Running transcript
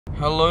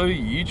Hello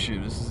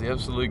YouTube, this is the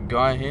absolute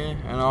guy here,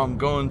 and I'm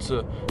going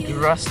to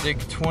Drastic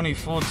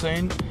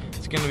 2014.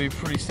 It's going to be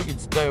pretty sick.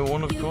 It's day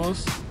one, of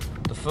course,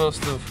 the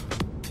first of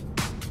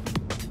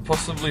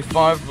possibly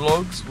 5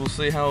 vlogs. We'll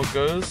see how it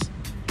goes.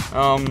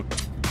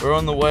 We're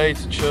on the way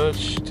to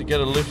church to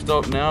get a lift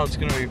up now. It's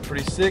going to be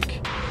pretty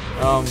sick.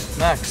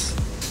 Max,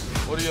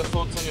 what are your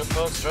thoughts on your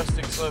first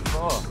Drastic so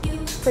far?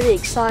 Pretty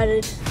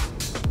excited.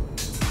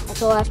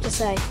 That's all I have to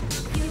say.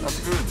 That's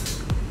good.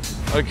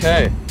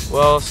 Okay,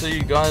 well, I'll see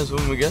you guys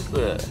when we get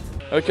there.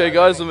 Okay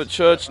guys, I'm at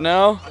church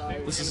now.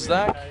 This is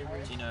Zach.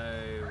 Do you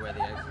know where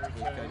the exit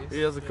code is?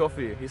 He has a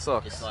coffee. He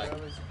sucks. It's like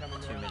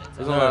 2 minutes.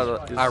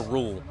 I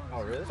rule.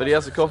 Oh really? But he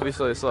has a coffee,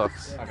 so he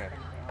sucks. Okay.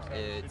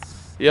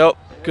 It's... Yep,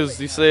 because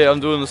you see, I'm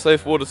doing the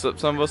safe water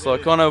September, so I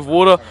can't have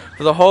water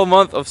for the whole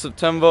month of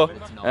September,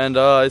 and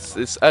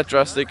it's at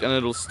Drastic, and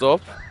it'll stop,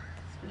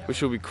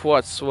 which will be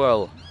quite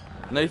swell.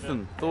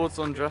 Nathan, thoughts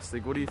on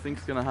Drastic? What do you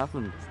think's gonna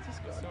happen?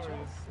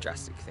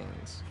 Drastic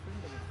things.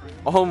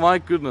 Oh my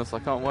goodness, I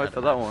can't wait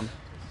for that one.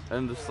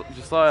 And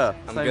Josiah,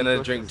 I'm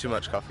gonna drink too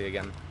much coffee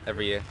again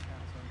every year.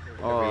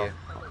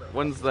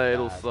 Wednesday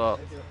it'll start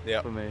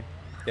Yep. for me.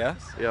 Yes?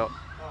 Yep,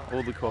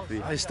 all the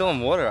coffee. Oh, you're still on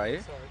water, are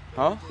you?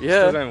 Huh? Still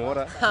Yeah. doing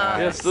water?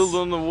 Yeah, still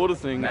doing the water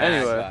thing. Nice.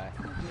 Anyway,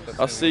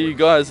 I'll see you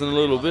guys in a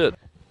little bit.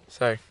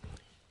 So,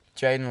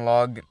 Jaden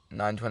log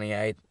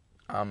 928.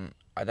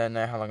 I don't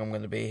know how long I'm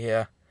going to be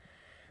here.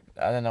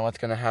 I don't know what's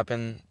going to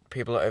happen.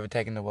 People are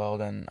overtaking the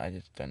world, and I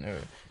just don't know.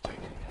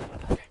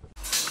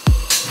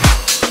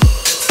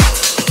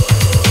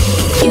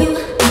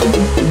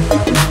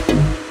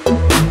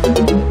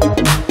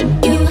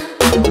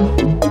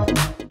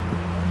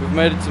 We've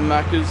made it to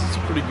Macca's. It's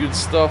pretty good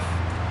stuff.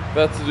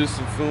 About to do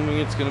some filming.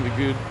 It's going to be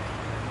good.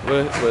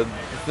 We're the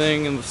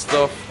thing and the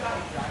stuff.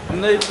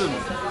 Nathan,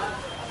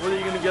 what are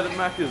you going to get at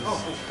Macca's?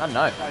 I don't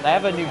know. They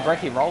have a new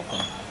brekkie roll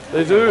thing.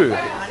 They do.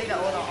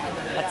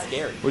 That's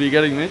scary. What are you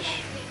getting, Mitch?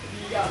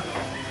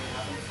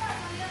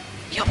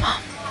 Your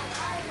mom.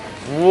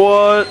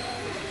 What?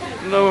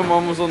 No, my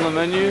mum was on the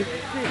menu.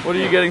 What are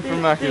you getting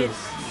from Macca's?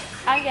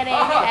 I'm getting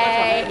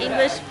a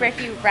English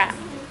brekkie wrap.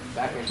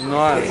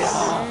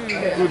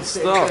 Nice. Good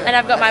stuff. And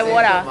I've got my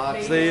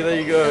water. See, there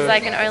you go. Because I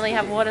can only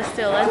have water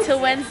still until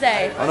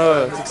Wednesday. I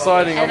know, it's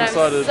exciting. And I'm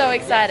excited. so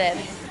excited.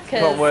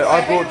 Can't wait.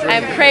 I brought drinks.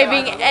 I'm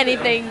craving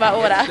anything but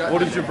water. What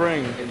did you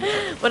bring?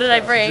 What did I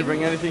bring? Did you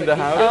bring anything to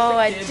have? Oh,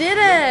 I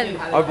didn't.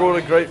 I brought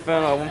a great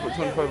fan, a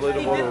 1.25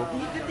 litre bottle.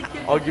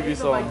 I'll give you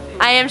some.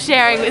 I am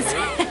sharing with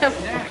Sam.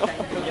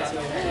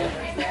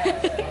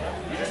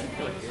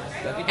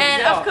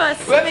 And of course,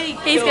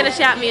 he's going to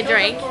shout me a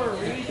drink.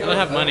 I don't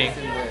have money.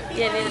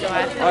 Yeah, neither do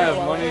I. I have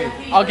money.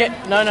 I'll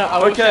get... No, I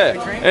will Okay,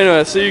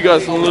 anyway, see you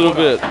guys in a little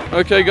bit.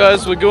 Okay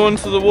guys, we're going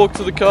to the walk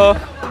to the car.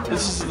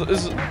 This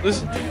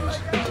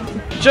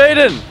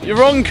Jaden, you're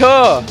wrong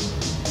car.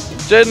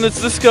 Jaden, it's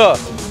this car.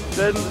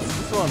 Jaden, it's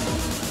this one.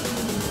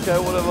 Okay,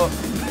 whatever.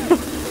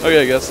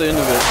 Okay guys, see you in a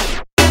bit.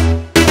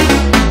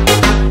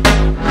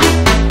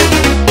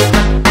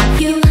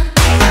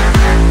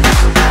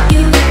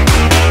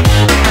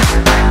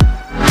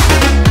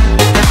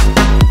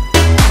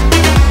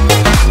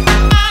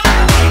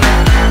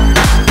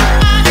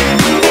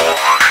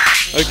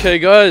 Okay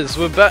guys,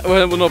 we're back.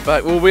 Well, we're not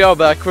back. Well, we are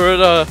back. We're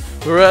at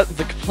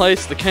the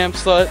place, the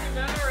campsite,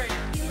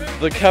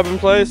 the cabin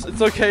place.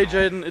 It's okay,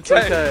 Jaden. It's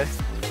okay.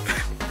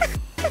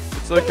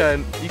 It's okay.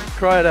 You can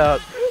cry it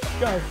out.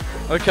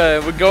 Okay,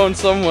 we're going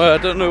somewhere. I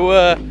don't know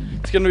where.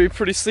 It's gonna be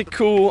pretty sick,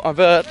 cool. I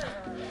bet.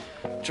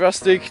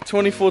 Drastic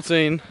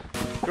 2014.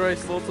 Grace,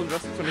 thoughts on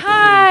Drastic 2014?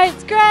 Hi,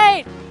 it's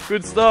great.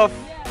 Good stuff.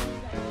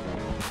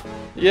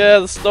 Yeah,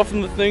 the stuff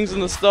and the things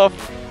and the stuff.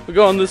 We're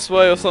going this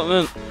way or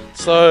something.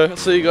 So, I'll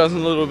see you guys in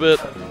a little bit.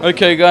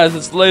 Okay guys,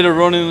 it's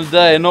later on in the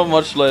day, not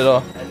much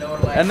later.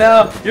 And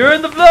now, you're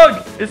in the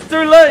vlog! It's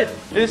too late!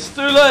 It's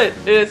too late!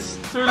 It's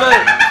too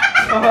late!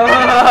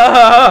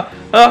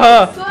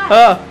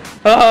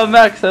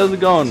 Max, how's it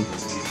going?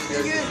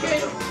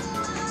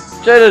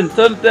 Jaden,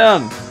 turn it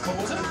down.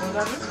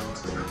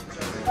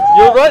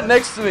 You're right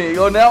next to me.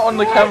 You're now on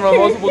the camera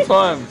multiple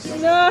times.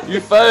 No,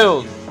 You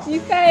failed. you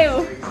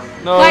fail.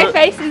 No, My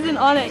face isn't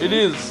on it. it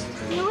is.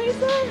 No, it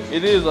isn't.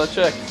 It is, I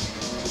checked.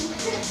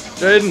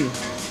 Jaden,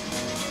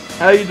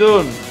 how you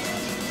doing?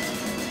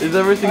 Is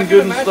everything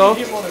good and stuff?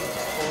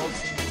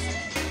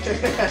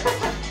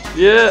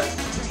 Yeah.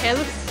 Hair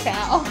looks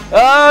foul.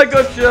 Ah,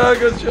 gotcha.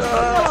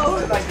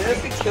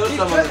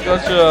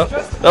 Gotcha.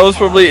 That was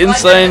probably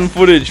insane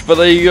footage, but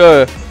there you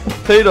go.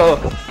 Peter,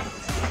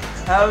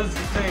 how's the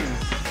things?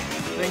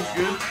 Things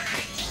good?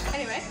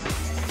 Anyway.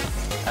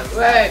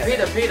 Wait,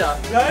 Peter.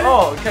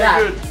 Oh, okay, Dad.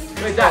 good.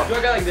 Wait, Dad, do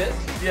I go like this?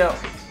 Yeah.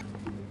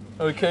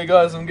 Okay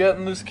guys, I'm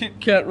getting this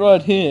Kit Kat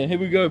right here. Here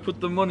we go,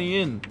 put the money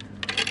in.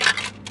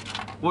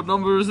 What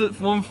number is it?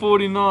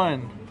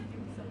 149.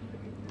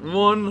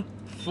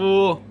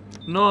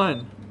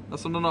 149.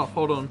 That's not enough,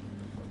 hold on.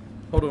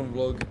 Hold on,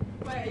 vlog.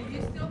 Wait, are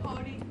you still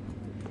holding?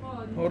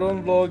 Hold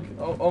on, vlog.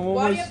 I'm almost...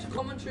 Why do you have to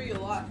commentary your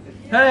life?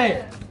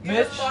 Hey, You're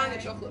Mitch. just buying the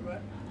chocolate, bro.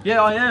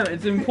 Yeah, I am.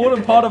 It's an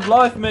important part of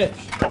life, Mitch.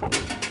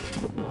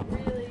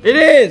 It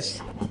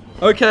is!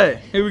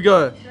 Okay, here we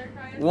go.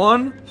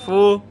 1,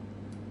 4,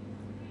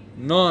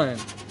 9.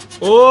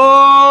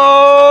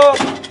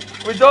 Oh!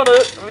 We done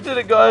it! We did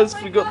it, guys.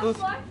 We got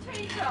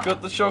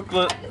the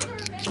chocolate.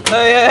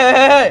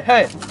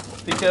 Hey!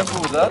 Be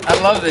careful with that.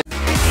 I love it.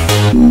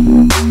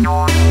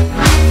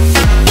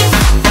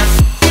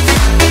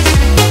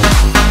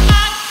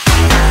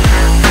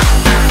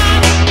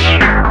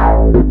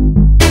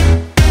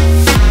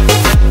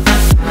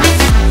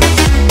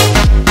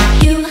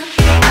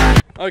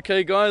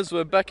 Okay guys,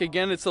 we're back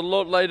again. It's a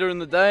lot later in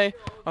the day.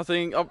 I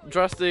think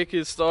Drastic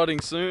is starting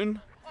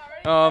soon.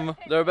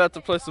 They're about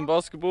to play some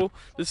basketball.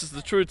 This is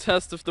the true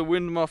test if the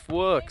wind muff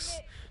works,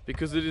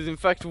 because it is in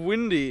fact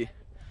windy.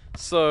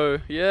 So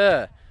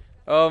yeah,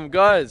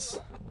 guys,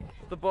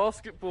 the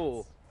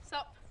basketball.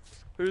 Stop.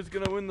 Who's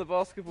gonna win the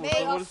basketball?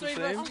 So what is the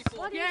team?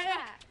 Yeah.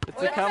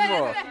 It's a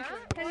camera.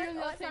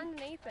 What's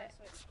underneath it?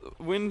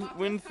 Wind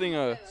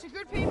thingo. It's a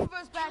good people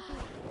versus bad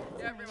people.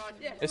 Yeah, pretty much.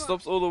 Yeah. It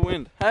stops all the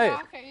wind. Hey,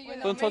 Okay,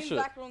 you don't touch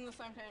it. We're on the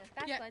same team.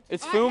 That's legend.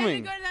 It's Henry,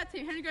 filming. go to that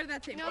team. Henry, go to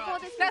that team. No, I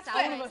bought this from That's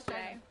fair. Salvos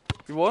today.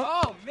 You what?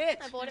 Oh, Mitch.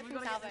 I bought it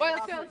from Salvos. Wait,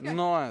 let's go.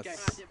 Nice.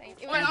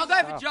 Thank you. Wait, I'll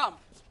go for jump.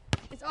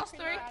 It's us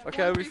three.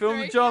 Okay, One, we two, filmed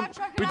the three. jump.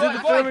 We did the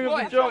Boys, filming of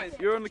the boys, jump. boys.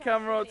 You're on the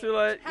camera. Too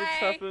late. It's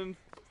Hey. happened.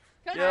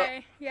 Yeah.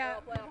 Yeah.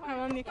 I'm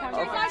on the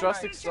camera.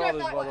 Drastic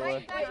started, by the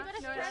way.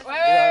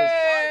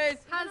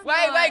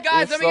 Wait,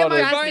 guys, let me get my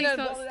It phone. Drastic's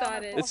not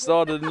started. It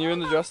started, and you're in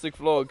the Drastic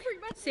vlog.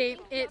 See,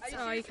 it's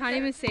you can't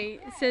even see.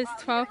 It says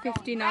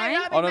 12:59,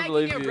 I don't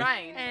believe you.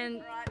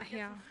 and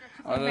yeah,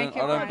 I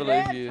don't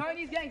believe you.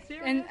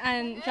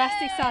 and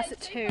Drastic starts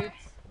at 2.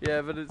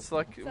 Yeah, but it's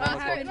like 1 o'clock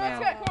happened now.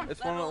 now? It's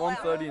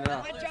 1:30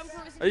 now.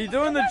 Are you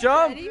doing the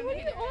jump?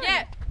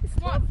 Yeah.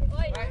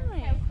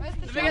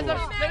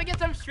 Let me get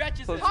some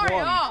stretches. So it's Hurry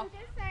 1. up.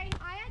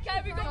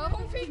 Okay, we got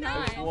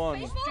 49. It's 1.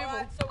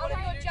 So what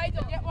are your Jade?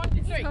 Get 1,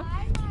 2, 3.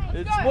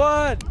 It's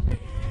 1.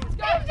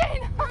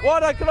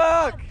 1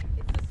 o'clock.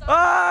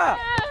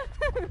 Ah!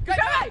 Go,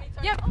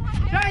 Yep.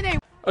 Training.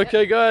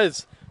 Okay,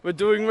 guys, we're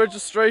doing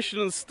registration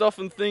and stuff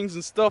and things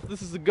and stuff.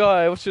 This is the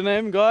guy. What's your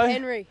name, guy?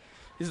 Henry.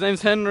 His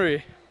name's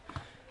Henry.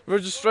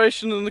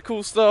 Registration and the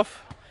cool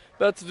stuff.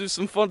 About to do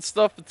some fun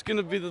stuff. It's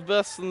gonna be the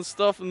best and the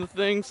stuff and the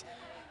things.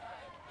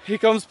 Here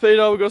comes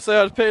Peter. We're gonna say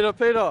hi to Peter.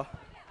 Peter,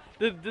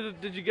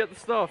 did you get the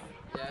stuff?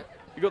 Yeah.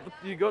 You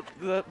got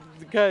the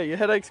okay. Your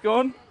headache's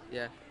gone.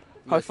 Yeah.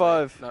 High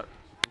five. Not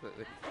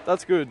completely.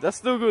 That's good. That's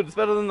still good. It's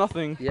better than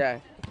nothing. Yeah.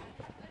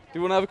 Do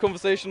you want to have a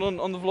conversation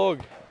on the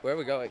vlog? Where are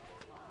we going?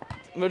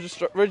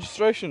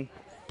 Registration.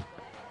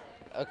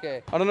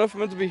 Okay. I don't know if we're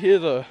meant to be here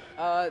though.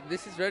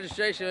 This is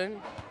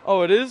registration,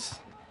 Oh, it is.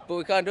 but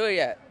we can't do it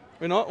yet.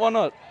 We're not. Why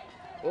not?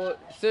 Well,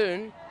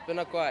 soon, but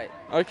not quite.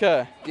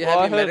 Okay. Do you Well,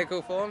 I have your heard-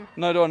 medical form?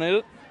 No, do I need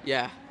it?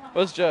 Yeah.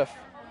 Where's Jeff?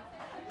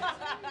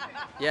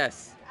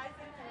 Yes.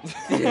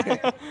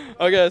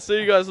 Okay, see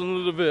you guys in a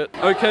little bit.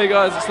 Okay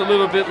guys, it's a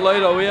little bit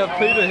later. We have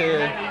Peter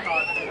here.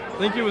 I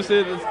think he was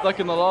here like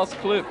in the last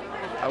clip.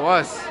 I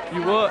was.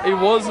 You were? He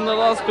was in the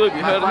last clip.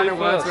 You My heard it final here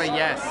words first. were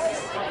yes.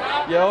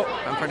 Yep.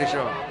 I'm pretty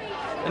sure.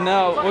 And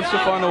now, what's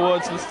your final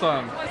words this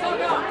time?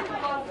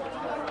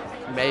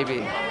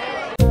 Maybe.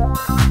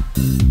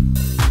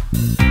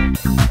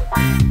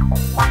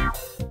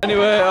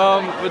 Anyway,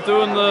 we're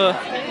doing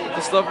the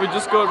stuff. We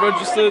just got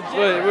registered.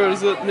 Wait, where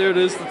is it? Here it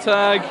is, the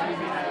tag.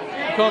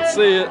 You can't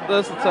see it.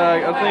 There's the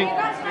tag. I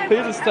think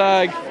Peter's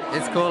tag.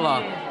 It's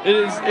cooler.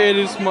 It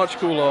is much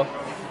cooler.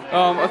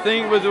 I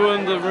think we're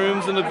doing the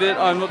rooms in a bit.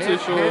 I'm not too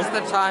sure. Here's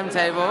the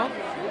timetable.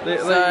 There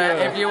So you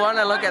go. if you want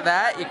to look at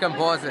that, you can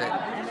pause it.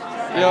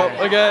 Yep,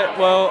 okay,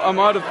 well, I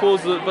might have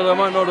paused it, but I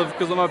might not have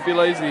because I might be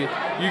lazy.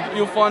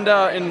 You'll find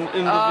out in the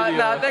video.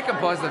 No, they can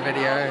pause the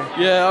video.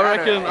 Yeah,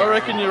 I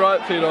reckon you're right,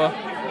 Peter.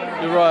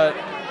 You're right.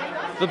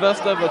 The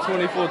best ever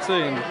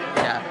 2014.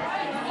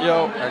 Yeah.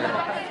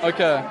 Yo.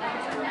 Okay.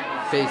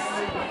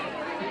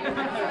 Peace.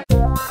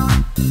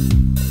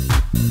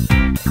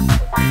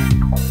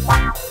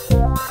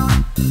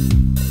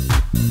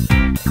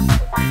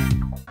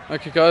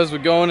 Okay guys, we're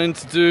going in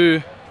to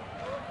do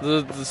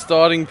the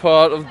starting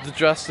part of the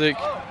Drastic.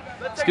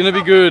 It's gonna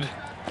be good.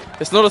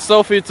 It's not a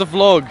selfie, it's a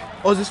vlog.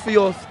 Oh, is this for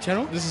your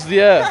channel? This is the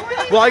air.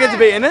 Will I get to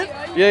be in it?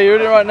 Yeah, you're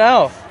in it right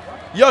now.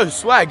 Yo,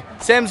 swag.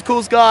 Sam's a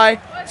cool guy.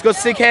 He's got a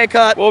sick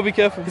haircut. Well, be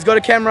careful. He's got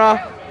a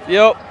camera.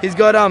 Yep. He's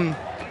got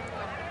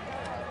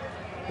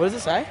what does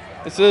it say?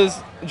 It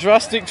says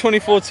Drastic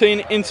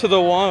 2014 Into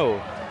the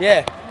Wild.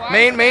 Yeah.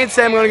 Me and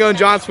Sam are gonna go on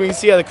giant swings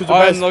together because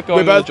I'm not going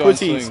we're both on the giant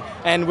pussies swing.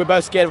 and we're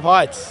both scared of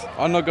heights.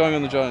 I'm not going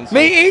on the Giants.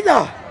 Me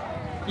either.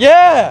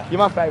 Yeah! You're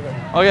my favorite.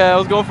 Okay, I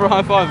was going for a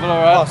high five, but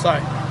alright. Oh,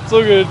 sorry. It's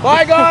all good.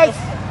 Bye, guys.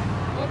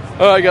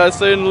 Alright guys,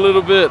 see you in a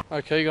little bit.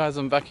 Okay guys,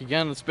 I'm back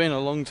again. It's been a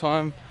long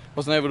time.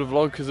 Wasn't able to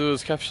vlog because it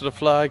was captured a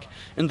flag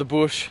in the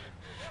bush.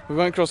 We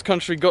went cross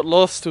country, got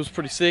lost. It was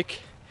pretty sick.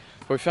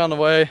 But we found a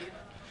way.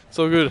 It's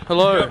all good.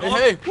 Hello.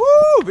 Hey.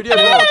 Woo! Video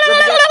vlog.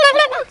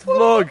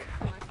 Vlog.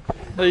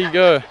 There you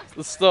go.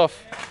 The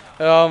stuff.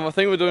 I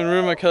think we're doing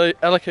room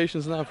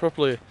allocations now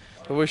properly.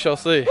 But we shall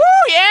see. Woo,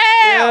 yeah!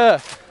 Yeah.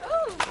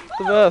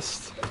 The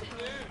best.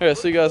 Okay,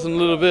 see you guys in a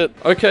little bit.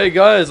 Okay,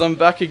 guys, I'm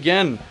back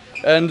again,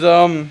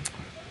 and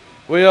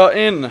we are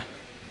in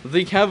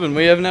the cabin.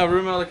 We have now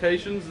room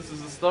allocations. This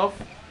is the stuff.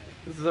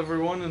 This is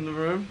everyone in the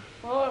room.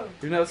 Hello.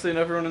 You've now seen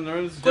everyone in the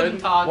room. This is Guten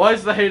Jaden. Tag. Why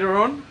is the heater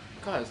on?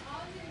 Guys.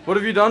 What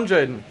have you done,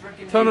 Jaden?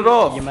 Turn it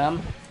off. You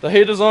ma'am. The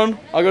heater's on.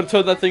 I gotta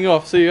turn that thing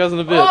off. See you guys in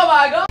a bit. Oh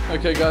my god.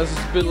 Okay, guys,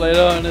 it's a bit later,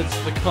 and it's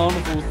the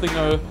carnival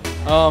thingo.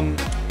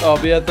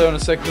 I'll be out there in a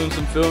second doing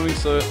some filming,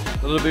 so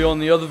it'll be on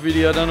the other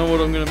video. I don't know what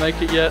I'm gonna make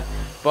it yet,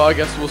 but I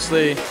guess we'll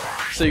see.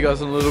 See you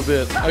guys in a little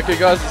bit. Okay,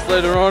 guys, it's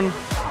later on,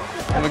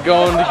 and we're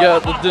going to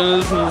get the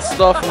dinners and the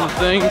stuff and the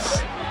things.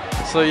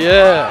 So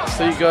yeah,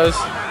 see you guys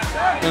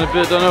in a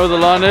bit. Don't know where the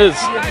line is.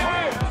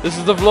 This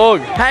is the vlog.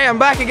 Hey, I'm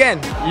back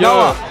again. Yo.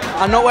 Noah,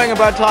 I'm not wearing a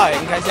bow tie,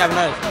 in case you haven't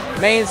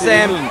noticed. Me and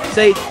Sam, isn't.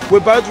 see, we're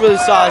both really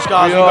stylish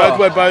guys. We We are. both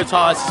wear bow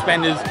ties,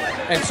 suspenders,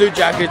 and suit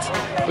jackets.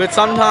 But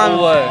sometimes,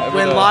 All day, every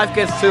when day. life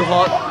gets too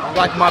hot,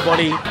 like my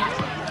body,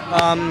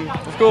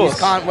 Of you course.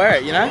 just can't wear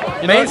it, you know?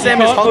 You Me know, and you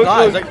Sam is can't- hot look,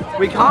 guys. look. Like,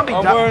 we can't be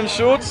I'm dumb. wearing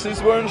shorts.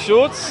 He's wearing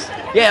shorts.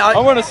 Yeah,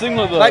 I'm wearing a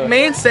singlet though. like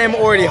me and Sam are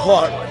already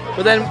hot.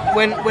 But then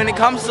when it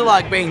comes to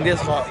like being this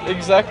hot,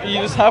 Exactly.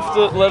 You just have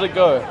to let it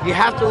go. you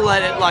have to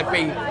let it like be.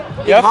 You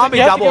can't have to be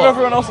give double hot.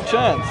 everyone else a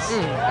chance.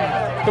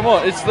 Come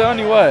on, it's the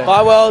only way.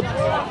 Bye world,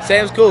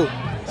 Sam's cool.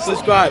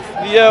 Subscribe.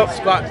 Yeah,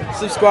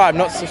 Subscribe,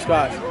 not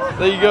subscribe.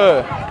 there you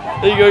go.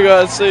 There you go,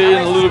 guys. See you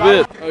in a little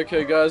bit.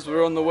 Okay, guys,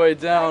 we're on the way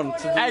down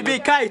to the.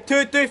 ABK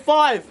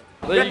 235.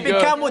 There you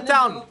go.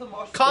 Campbelltown.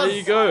 There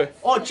you go.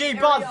 Oh, G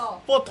Buzz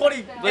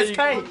 420 There you,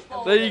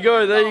 SK. there you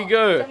go. There you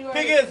go.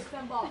 Figures.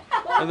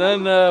 And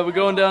then we're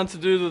going down to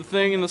do the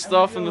thing and the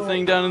stuff and the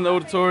thing down in the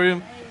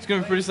auditorium. It's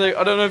gonna be pretty sick.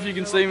 I don't know if you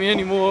can see me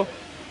anymore,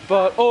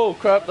 but oh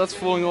crap, that's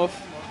falling off.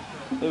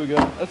 There we go.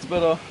 That's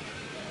better.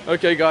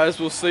 Okay, guys,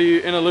 we'll see you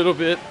in a little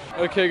bit.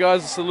 Okay,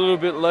 guys, it's a little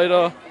bit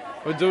later.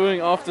 We're doing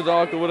After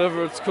Dark or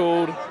whatever it's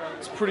called.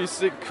 It's pretty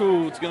sick,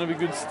 cool. It's gonna be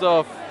good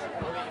stuff.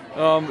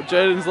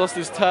 Jaden's lost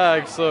his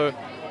tag, so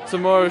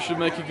tomorrow should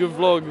make a good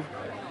vlog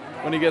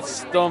when he gets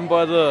stung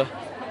by the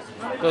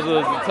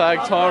tag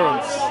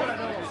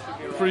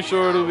tyrants. Pretty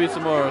sure it'll be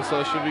tomorrow, so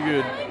it should be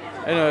good.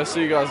 Anyway,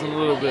 see you guys in a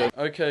little bit.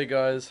 Okay,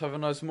 guys, have a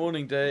nice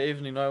morning, day,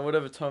 evening, night,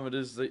 whatever time it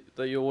is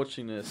that you're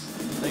watching this.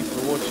 Thanks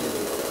for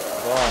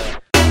watching. Bye.